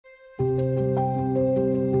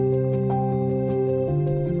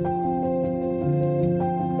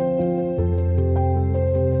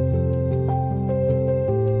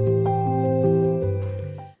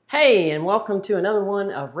Hey, and welcome to another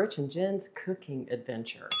one of Rich and Jen's cooking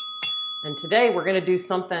adventures. And today we're going to do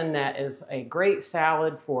something that is a great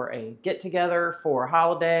salad for a get-together for a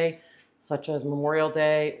holiday, such as Memorial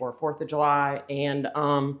Day or 4th of July. And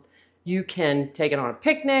you can take it on a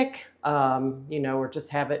picnic, or just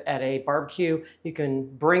have it at a barbecue. You can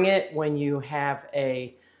bring it when you have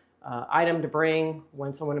a item to bring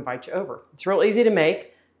when someone invites you over. It's real easy to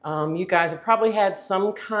make. You guys have probably had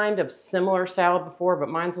some kind of similar salad before, but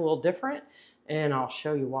mine's a little different, and I'll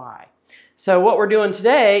show you why. So what we're doing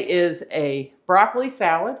today is a broccoli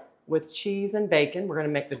salad with cheese and bacon. We're going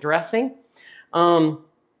to make the dressing.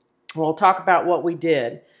 We'll talk about what we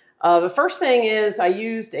did. The first thing is I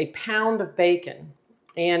used a pound of bacon,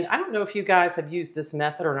 and I don't know if you guys have used this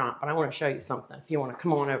method or not, but I want to show you something if you want to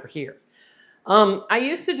come on over here. I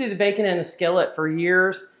used to do the bacon in the skillet for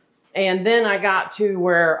years. And then I got to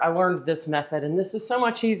where I learned this method, and this is so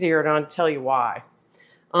much easier, and I'll tell you why.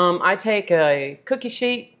 I take a cookie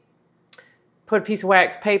sheet, put a piece of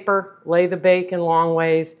wax paper, lay the bacon long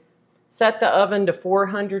ways, set the oven to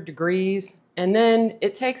 400 degrees, and then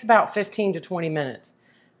it takes about 15 to 20 minutes.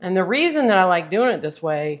 And the reason that I like doing it this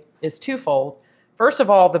way is twofold. First of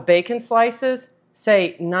all, the bacon slices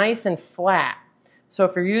stay nice and flat. So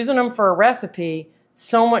if you're using them for a recipe,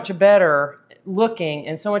 so much better looking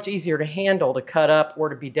and so much easier to handle to cut up or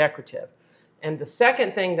to be decorative. And the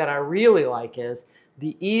second thing that I really like is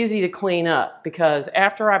the easy to clean up, because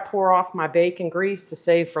after I pour off my bacon grease to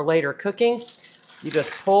save for later cooking, you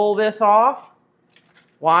just pull this off,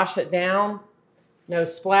 wash it down, no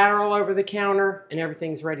splatter all over the counter, and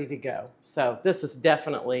everything's ready to go. So this is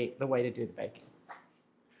definitely the way to do the bacon.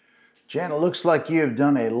 Jan, it looks like you have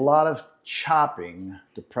done a lot of chopping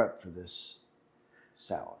to prep for this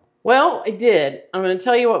salad. Well, I did. I'm going to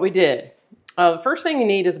tell you what we did. The first thing you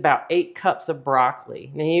need is about 8 cups of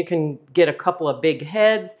broccoli. Now you can get a couple of big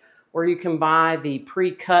heads, or you can buy the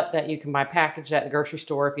pre-cut that you can buy packaged at the grocery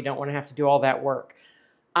store if you don't want to have to do all that work.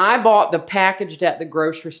 I bought the packaged at the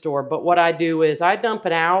grocery store, but what I do is I dump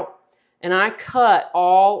it out and I cut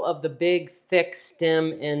all of the big, thick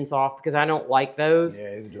stem ends off because I don't like those.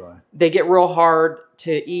 Yeah, either do I. They get real hard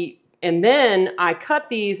to eat. And then I cut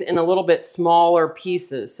these in a little bit smaller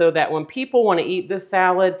pieces so that when people want to eat this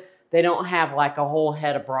salad, they don't have like a whole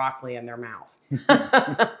head of broccoli in their mouth.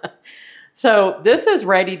 So this is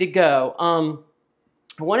ready to go.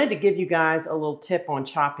 I wanted to give you guys a little tip on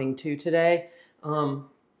chopping too today. One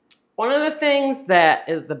of the things that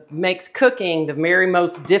makes cooking the very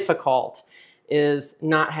most difficult is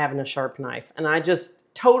not having a sharp knife. And I just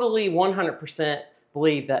totally 100%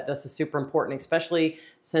 believe that this is super important, especially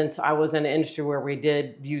since I was in an industry where we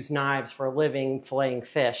did use knives for a living filleting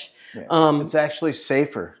fish. Yeah, it's actually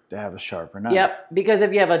safer to have a sharper knife. Yep, because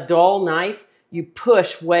if you have a dull knife, you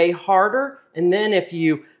push way harder, and then if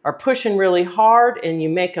you are pushing really hard and you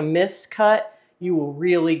make a miscut, you will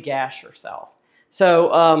really gash yourself.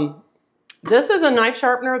 So this is a knife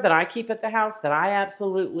sharpener that I keep at the house that I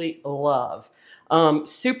absolutely love.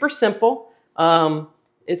 Super simple.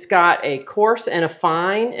 It's got a coarse and a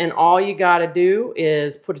fine, and all you got to do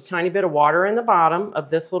is put a tiny bit of water in the bottom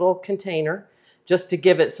of this little container just to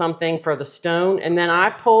give it something for the stone. And then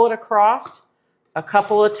I pull it across a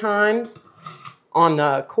couple of times on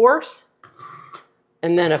the coarse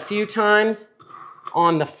and then a few times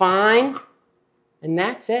on the fine, and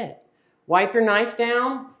that's it. Wipe your knife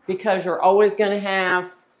down because you're always going to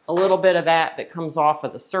have a little bit of that comes off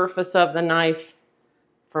of the surface of the knife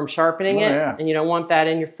from sharpening it, and you don't want that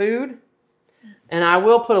in your food. And I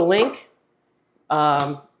will put a link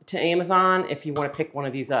to Amazon if you want to pick one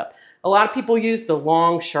of these up. A lot of people use the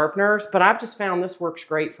long sharpeners, but I've just found this works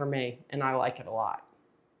great for me, and I like it a lot.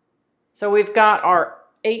 So we've got our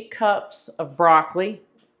 8 cups of broccoli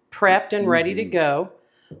prepped and ready to go.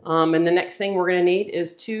 And the next thing we're going to need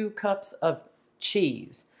is 2 cups of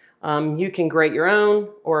cheese. You can grate your own,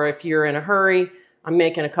 or if you're in a hurry, I'm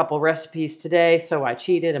making a couple recipes today, so I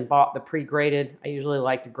cheated and bought the pre-grated. I usually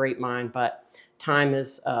like to grate mine, but time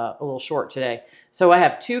is a little short today. So I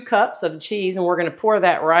have 2 cups of cheese, and we're going to pour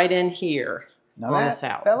that right in here on the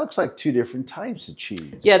salad. That looks like 2 different types of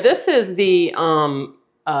cheese. Yeah, this is the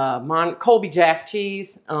Colby Jack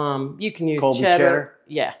cheese. You can use Colby cheddar.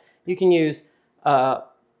 Yeah, you can use the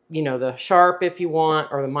sharp if you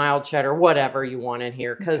want, or the mild cheddar, whatever you want in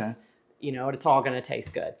here, because it's all going to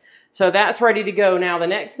taste good. So that's ready to go. Now the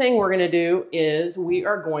next thing we're going to do is we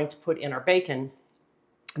are going to put in our bacon.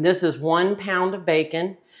 This is 1 pound of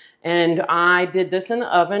bacon, and I did this in the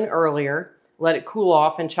oven earlier, let it cool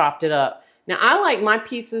off and chopped it up. Now I like my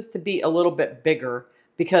pieces to be a little bit bigger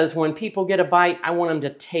because when people get a bite, I want them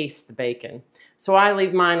to taste the bacon. So I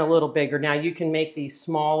leave mine a little bigger. Now you can make these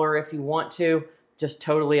smaller if you want to, just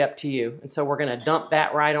totally up to you. And so we're gonna dump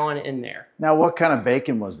that right on in there. Now, what kind of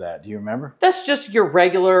bacon was that? Do you remember? That's just your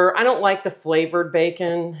regular, I don't like the flavored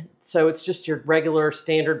bacon. So it's just your regular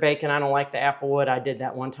standard bacon. I don't like the applewood. I did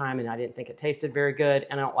that one time and I didn't think it tasted very good.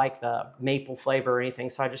 And I don't like the maple flavor or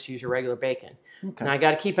anything. So I just use your regular bacon. Okay. Now I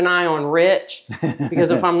got to keep an eye on Rich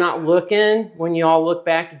because if I'm not looking, when you all look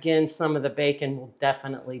back again, some of the bacon will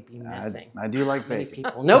definitely be missing. I do like bacon.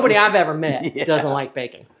 People. Nobody I've ever met doesn't like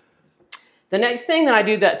bacon. The next thing that I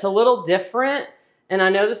do that's a little different, and I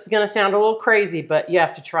know this is going to sound a little crazy, but you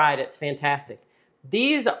have to try it. It's fantastic.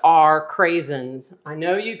 These are Craisens. I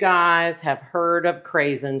know you guys have heard of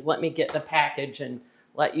Craisens. Let me get the package and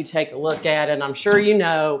let you take a look at it. I'm sure you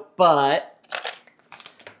know, but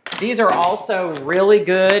these are also really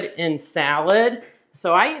good in salad.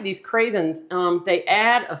 So I eat these Craisens. They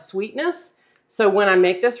add a sweetness. So when I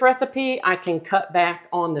make this recipe, I can cut back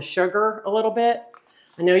on the sugar a little bit.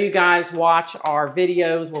 I know you guys watch our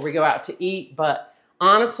videos where we go out to eat, but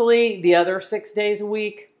honestly, the other 6 days a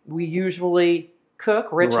week, we usually cook.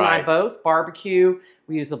 Rich and I both barbecue.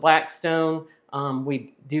 We use the Blackstone.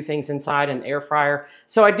 We do things inside an air fryer.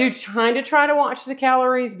 So I do try to watch the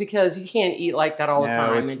calories because you can't eat like that all the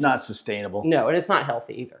time. It's not sustainable. No, and it's not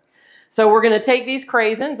healthy either. So we're going to take these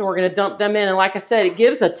Craisens and we're going to dump them in. And like I said, it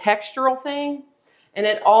gives a textural thing, and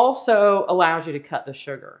it also allows you to cut the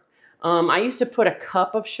sugar. I used to put a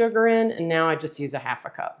cup of sugar in, and now I just use a half a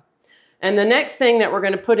cup. And the next thing that we're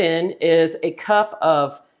going to put in is a cup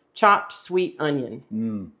of chopped sweet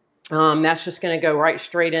onion. That's just going to go right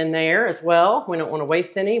straight in there as well. We don't want to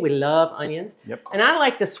waste any. We love onions. Yep. And I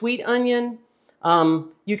like the sweet onion.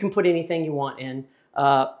 You can put anything you want in.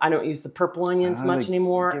 I don't use the purple onions much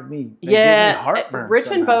anymore. Give me heartburn. Rich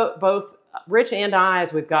and I,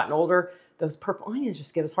 as we've gotten older, those purple onions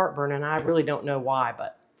just give us heartburn, and I really don't know why,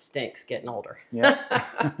 but stinks getting older. Yeah.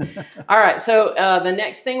 All right, so the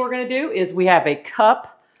next thing we're going to do is we have a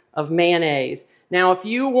cup of mayonnaise. Now, if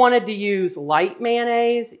you wanted to use light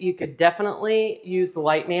mayonnaise, you could definitely use the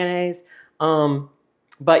light mayonnaise,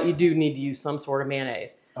 but you do need to use some sort of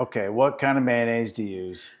mayonnaise. Okay, what kind of mayonnaise do you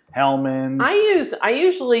use? Hellmann's? I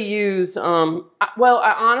usually use,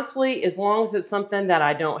 honestly, as long as it's something that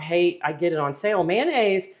I don't hate, I get it on sale.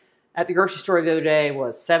 Mayonnaise at the grocery store the other day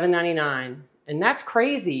was $7.99. And that's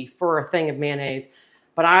crazy for a thing of mayonnaise.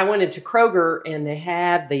 But I went into Kroger and they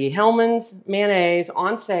had the Hellmann's mayonnaise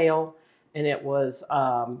on sale. And it was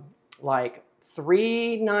like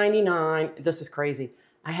 $3.99. This is crazy.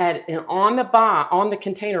 I had on the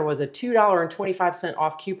container was a $2.25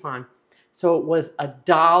 off coupon. So it was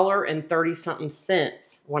 $1.30-something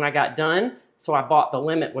when I got done. So I bought the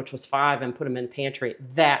limit, which was $5, and put them in the pantry.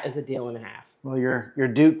 That is a deal and a half. Well, your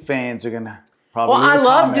Duke fans are going to probably I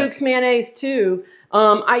love Duke's mayonnaise too.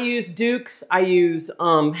 I use Duke's, I use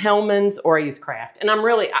Hellmann's, or I use Kraft. And I'm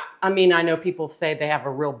really, I know people say they have a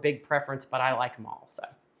real big preference, but I like them all.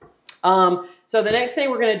 So the next thing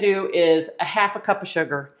we're going to do is a half a cup of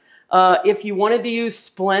sugar. If you wanted to use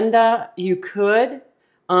Splenda, you could.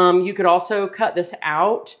 You could also cut this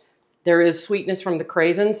out. There is sweetness from the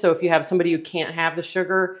Craisens, so if you have somebody who can't have the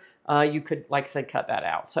sugar, you could, like I said, cut that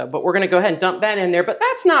out. But we're going to go ahead and dump that in there. But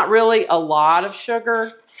that's not really a lot of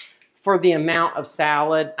sugar for the amount of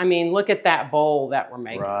salad. I mean, look at that bowl that we're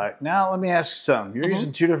making. Right. Now, let me ask you something. You're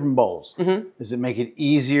using two different bowls. Does it make it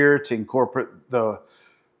easier to incorporate the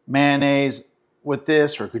mayonnaise with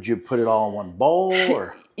this, or could you put it all in one bowl?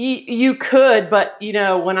 Or you could, but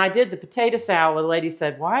when I did the potato salad, the lady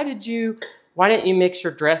said, why didn't you mix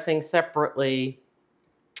your dressing separately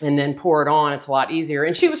and then pour it on? It's a lot easier.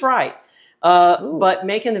 And she was right. But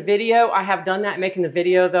making the video, I have done that. Making the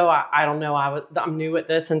video, though, I don't know. I'm new at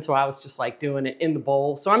this, and so I was just like doing it in the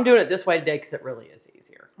bowl. So I'm doing it this way today because it really is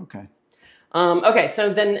easier. Okay. Okay.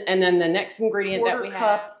 So then the next ingredient that we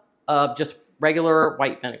have of just regular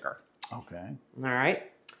white vinegar. Okay. All right.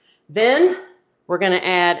 Then we're going to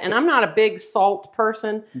add, and I'm not a big salt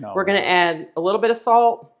person. No. We're going to add a little bit of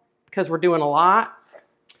salt because we're doing a lot.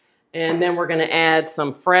 And then we're going to add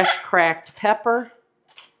some fresh cracked pepper.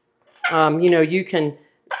 You can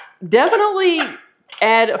definitely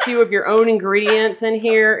add a few of your own ingredients in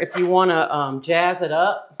here if you want to jazz it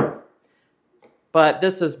up. But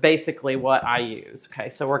this is basically what I use. Okay,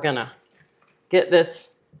 so we're going to get this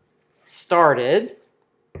started.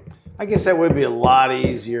 I guess that would be a lot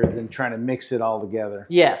easier than trying to mix it all together.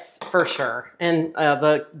 Yes, for sure. And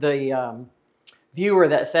the viewer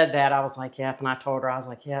that said that, I was like, yep. And I told her, I was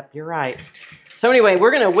like, yep, you're right. So anyway, we're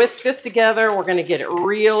going to whisk this together. We're going to get it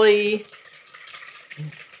really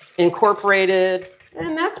incorporated.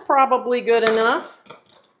 And that's probably good enough.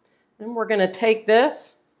 And we're gonna take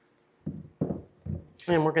this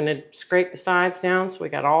and we're gonna scrape the sides down so we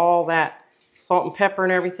got all that salt and pepper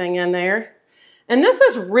and everything in there. And this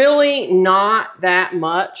is really not that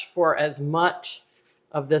much for as much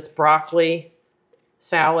of this broccoli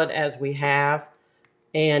salad as we have.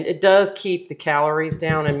 And it does keep the calories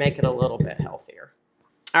down and make it a little bit healthier.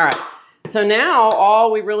 All right, so now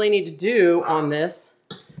all we really need to do on this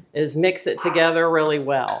is mix it together really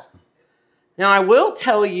well. Now I will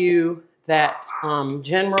tell you that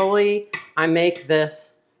generally I make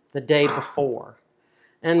this the day before.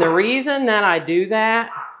 And the reason that I do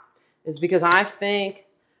that is because I think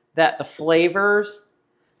that the flavors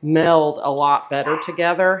meld a lot better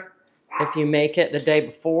together if you make it the day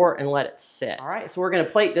before and let it sit. All right, so we're gonna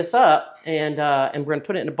plate this up and we're gonna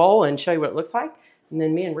put it in a bowl and show you what it looks like. And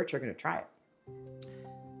then me and Rich are gonna try it.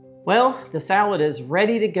 Well, the salad is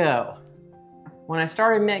ready to go. When I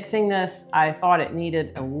started mixing this, I thought it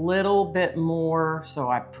needed a little bit more, so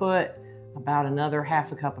I put about another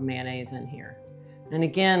half a cup of mayonnaise in here. And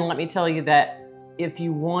again, let me tell you that if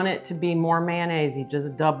you want it to be more mayonnaise, you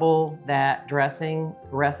just double that dressing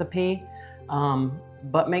recipe.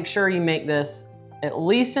 But make sure you make this at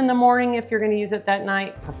least in the morning if you're gonna use it that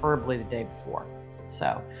night, preferably the day before.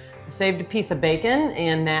 So I saved a piece of bacon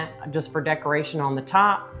and that just for decoration on the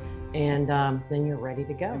top. And then you're ready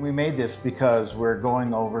to go. And we made this because we're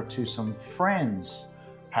going over to some friends'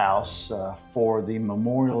 house for the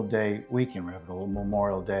Memorial Day weekend. We're having a little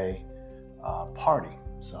Memorial Day party.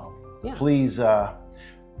 So yeah. Please,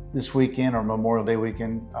 this weekend or Memorial Day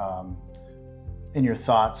weekend, in your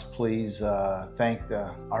thoughts, please thank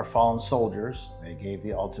our fallen soldiers. They gave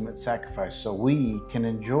the ultimate sacrifice so we can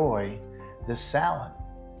enjoy this salad.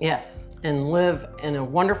 Yes, and live in a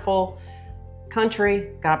wonderful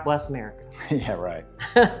country. God bless America. Yeah, right.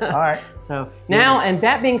 All right. So now, and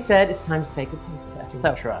that being said, it's time to take the taste test.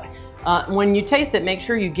 So try. When you taste it, make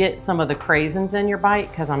sure you get some of the Craisens in your bite,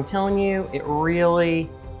 because I'm telling you, it really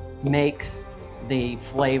makes the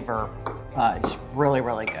flavor budge really,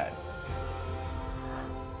 really good.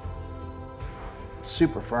 It's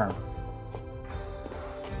super firm.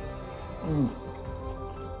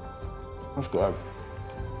 That's good.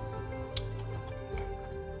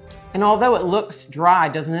 And although it looks dry,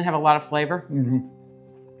 doesn't it have a lot of flavor? Mm-hmm.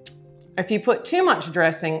 If you put too much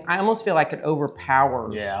dressing, I almost feel like it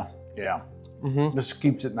overpowers. Yeah, yeah. Mm-hmm. This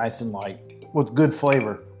keeps it nice and light with good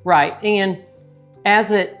flavor. Right, and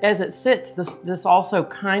as it sits, this also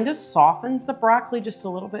kind of softens the broccoli just a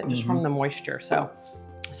little bit, just from the moisture. So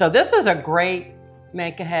this is a great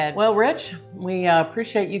make ahead. Well, Rich, we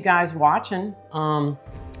appreciate you guys watching.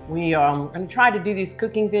 We are going to try to do these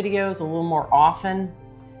cooking videos a little more often.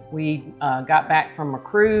 We got back from a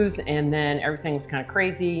cruise and then everything was kind of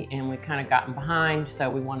crazy and we kind of gotten behind. So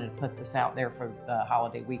we wanted to put this out there for the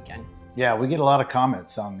holiday weekend. Yeah, we get a lot of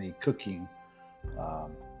comments on the cooking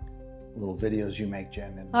little videos you make,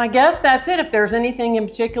 Jen. And I guess that's it. If there's anything in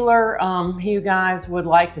particular you guys would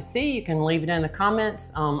like to see, you can leave it in the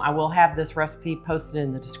comments. I will have this recipe posted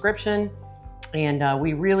in the description. And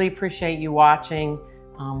we really appreciate you watching.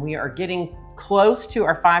 We are getting close to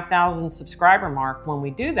our 5,000 subscriber mark. When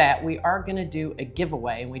we do that, we are going to do a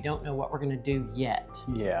giveaway, and we don't know what we're going to do yet.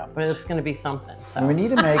 Yeah, but it's going to be something. So and we need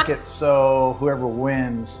to make it so whoever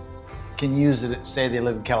wins can use it. Say they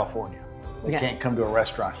live in California, they can't come to a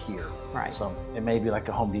restaurant here. Right. So it may be like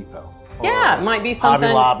a Home Depot. Yeah, it might be something.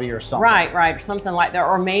 Hobby Lobby or something. Right, right, or something like that,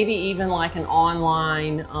 or maybe even like an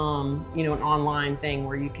online, you know, an online thing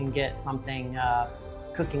where you can get something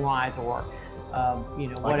cooking wise, or you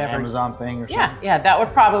know, like whatever. An Amazon thing or something. Yeah, yeah, that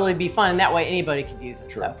would probably be fun. That way anybody could use it.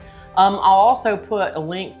 True. So I'll also put a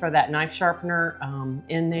link for that knife sharpener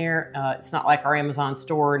in there. It's not like our Amazon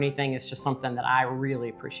store or anything. It's just something that I really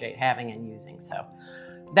appreciate having and using. So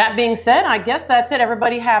that being said, I guess that's it.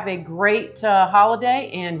 Everybody have a great holiday,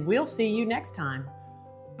 and we'll see you next time.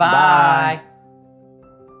 Bye. Bye.